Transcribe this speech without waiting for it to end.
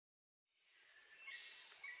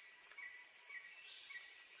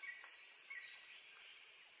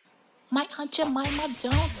My Aunt Jemima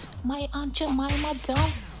don't. My Aunt Jemima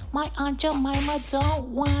don't. My Aunt Jemima don't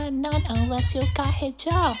want none unless you got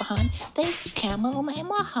hijab, hun. This camel named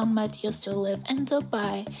Muhammad used to live in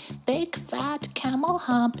Dubai. Big fat camel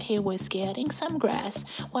hump, he was getting some grass.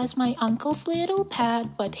 Was my uncle's little pet,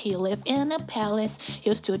 but he lived in a palace.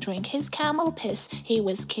 Used to drink his camel piss, he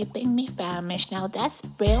was keeping me famished. Now that's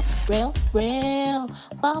real, real, real.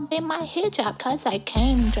 Bumping my hijab cause I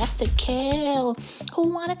came dressed to kill. Who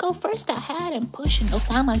wanna go first? I had him pushing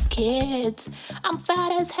Osama's kids. I'm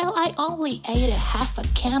fat as hell, I only ate a half a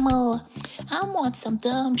camel. I want some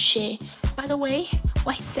dumb shit. By the way,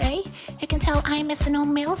 what he say? He can tell I ain't missing no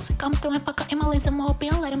meals. Come through and fuck up Emily's a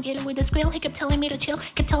mobile. Let him eat it with his grill. He kept telling me to chill.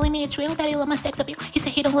 Kept telling me it's real that he love my sex appeal. He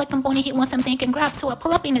said he don't like them boney. He wants something can grab. So I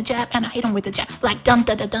pull up in a jab and I hit him with a jab. Like dun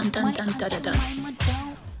dun dun dun dun dun dun dun.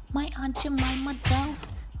 My Aunt Jemima don't.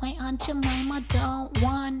 My Aunt Jemima don't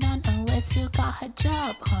want none unless you got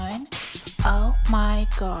hijab, hun. Oh my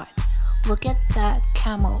god. Look at that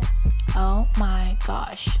camel. Oh my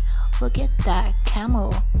gosh. Look at that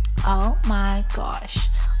camel. Oh my gosh.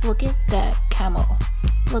 Look at that camel.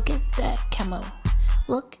 Look at that camel.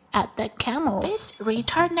 Look at that camel. This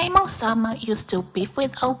retard named Osama used to beef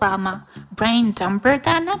with Obama. Brain dumber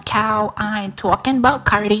than a cow. I ain't talking about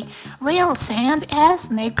Cardi. Real sand ass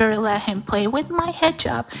nigger let him play with my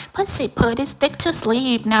hijab. Pussy put his dick to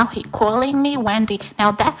sleep. Now he calling me Wendy.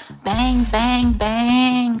 Now that bang bang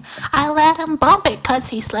bang. I let him bump it cause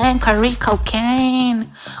he slang curry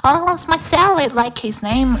cocaine. Almost my salad like his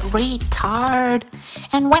name retard.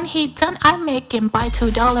 And when he done I make him buy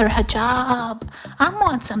 $2 hijab. I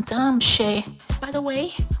want some dumb shit. By the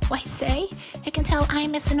way, what he say? He can tell I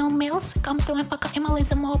ain't missing no meals. Come through and fuck up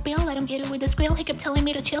Emily's a mobile. Let him eat it with his grill. He kept telling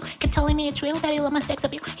me to chill. Kept telling me it's real that he love my sex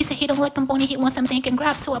appeal. He said he don't like them boney. He wants something can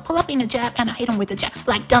grab. So I pull up in a jab and I hit him with a jab.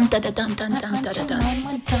 Like dun dun dun dun dun dun dun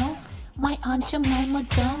dun. My Aunt Jemima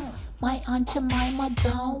don't. My Aunt Jemima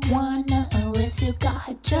don't wanna unless you got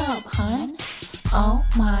hijab, hun. Oh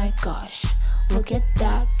my gosh. Look at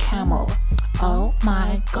that camel. Oh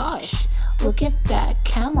my gosh. Look at that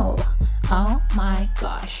camel. Oh my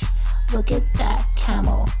gosh. Look at that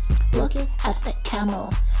camel. Look at the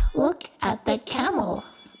camel. Look at the camel.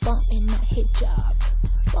 Bumping my hijab.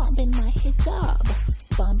 Bumping my hijab.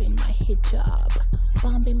 Bumping my hijab.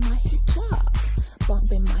 Bumping my hijab.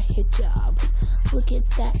 Bumping my hijab. Look at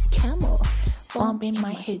that camel. Bumping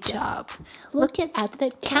my hijab. Look at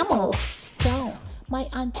the camel. Don't. My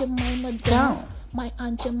Aunt Jemima don't. My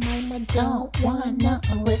Aunt Jemima don't want none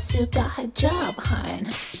unless you got hijab, hun.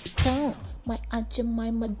 Don't. My Aunt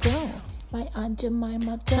Jemima don't. My Aunt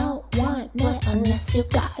Jemima don't want none unless you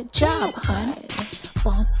got hijab, hun.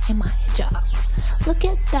 Bump in my hijab. Look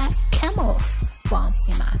at that camel. Bump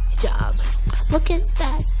in my hijab. Look at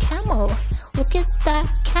that camel. Look at that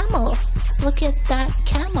camel. Look at that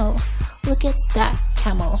camel. Look at that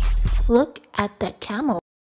camel. Look at that camel.